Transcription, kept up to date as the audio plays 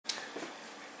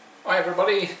Hi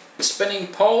everybody, spinning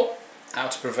pole, how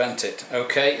to prevent it.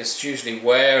 Okay, it's usually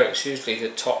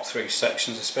the top three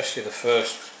sections, especially the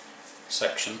first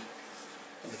section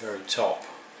at the very top.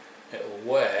 It'll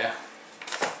wear,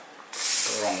 got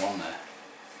the wrong one there,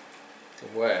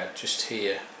 it'll wear just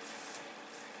here,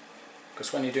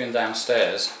 because when you're doing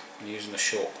downstairs and using a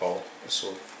short pole, this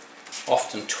will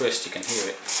often twist, you can hear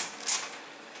it,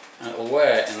 and it will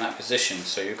wear in that position,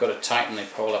 so you've got to tighten the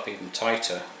pole up even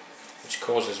tighter, which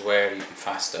causes wear even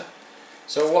faster.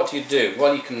 So what do?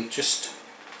 Well, you can just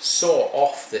saw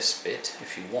off this bit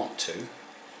if you want to,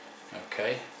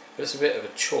 okay, but it's a bit of a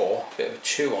chore, a bit of a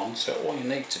chew on, so all you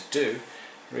need to do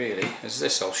really is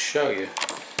this. I'll show you.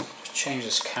 Just change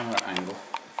this camera angle.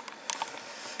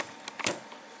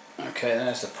 Okay,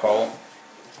 there's the pole.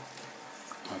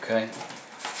 Okay,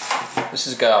 this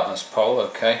is a gardener's pole.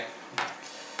 Okay,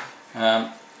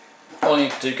 all you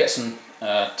need to do, get some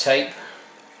tape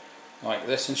like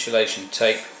this, insulation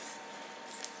tape,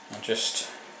 and just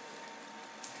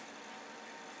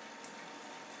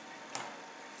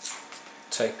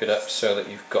tape it up so that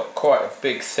you've got quite a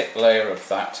big thick layer of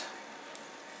that,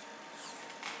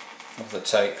 of the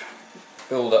tape.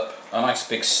 Build up a nice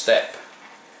big step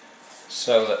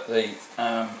so that the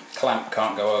clamp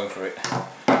can't go over it.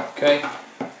 Okay,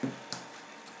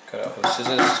 cut it off with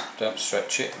scissors, don't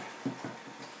stretch it.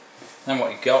 Then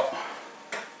what you got,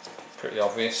 pretty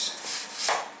obvious,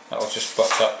 that'll just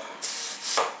butt up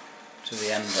to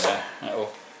the end there, and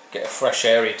it'll get a fresh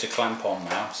area to clamp on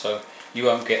now, so you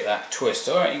won't get that twist.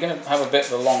 Alright, you're going to have a bit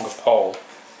of a longer pole.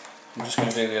 I'm just going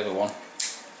to do the other one.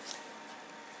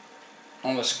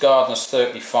 On this Gardener's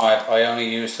 35 I only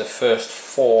use the first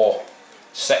 4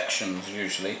 sections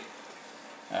usually.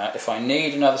 If I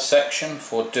need another section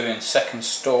for doing second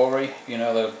story, you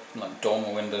know, the like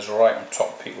dormer windows right on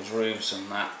top of people's roofs and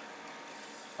that,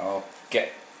 I'll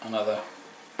get another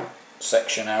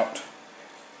section out.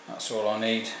 That's all I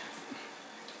need.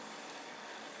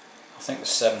 I think there's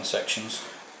 7 sections,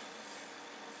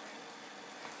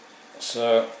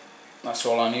 so that's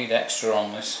all I need extra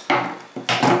on this. So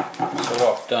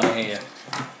what I've done here,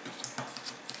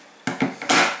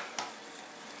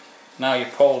 now your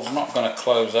pole's not going to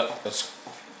close up as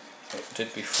it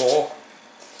did before.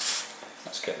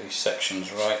 Let's get these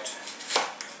sections right.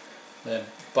 They're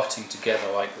butting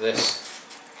together like this.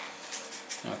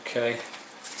 Okay,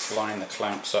 line the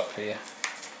clamps up here.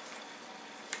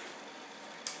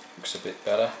 Looks a bit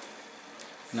better.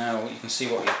 Now you can see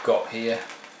what you've got here.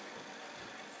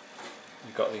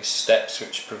 You've got these steps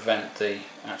which prevent the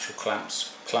actual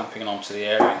clamps clamping onto the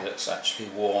area that's actually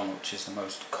worn, which is the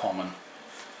most common.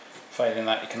 Failing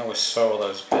that, you can always sew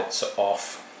those bits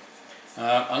off.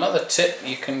 Another tip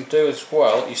you can do as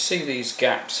well, you see these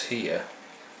gaps here.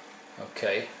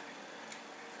 Okay,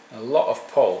 a lot of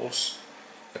poles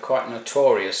are quite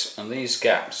notorious, and these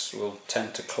gaps will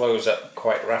tend to close up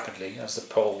quite rapidly as the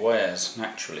pole wears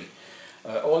naturally.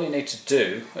 All you need to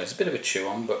do, it's a bit of a chew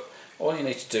on, but all you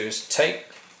need to do is take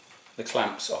the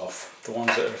clamps off, the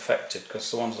ones that are affected, because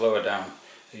the ones lower down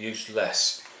are used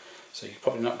less, so you're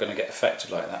probably not going to get affected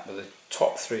like that, but the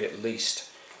top 3 at least.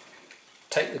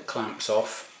 Take the clamps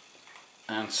off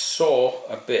and saw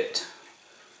a bit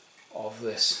of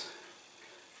this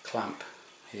clamp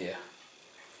here,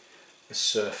 the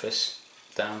surface,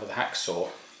 down with a hacksaw,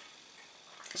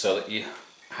 so that you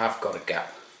have got a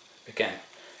gap again,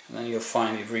 and then you'll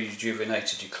find you've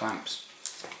rejuvenated your clamps.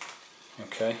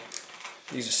 Okay,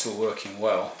 these are still working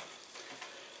well,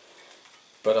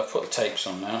 but I've put the tapes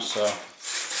on now, so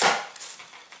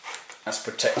that's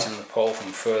protecting the pole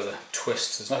from further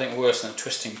twists. There's nothing worse than a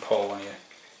twisting pole when you're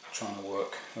trying to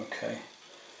work. Okay,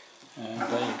 and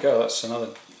there you go, that's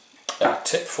another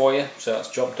tip for you, so that's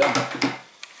job done.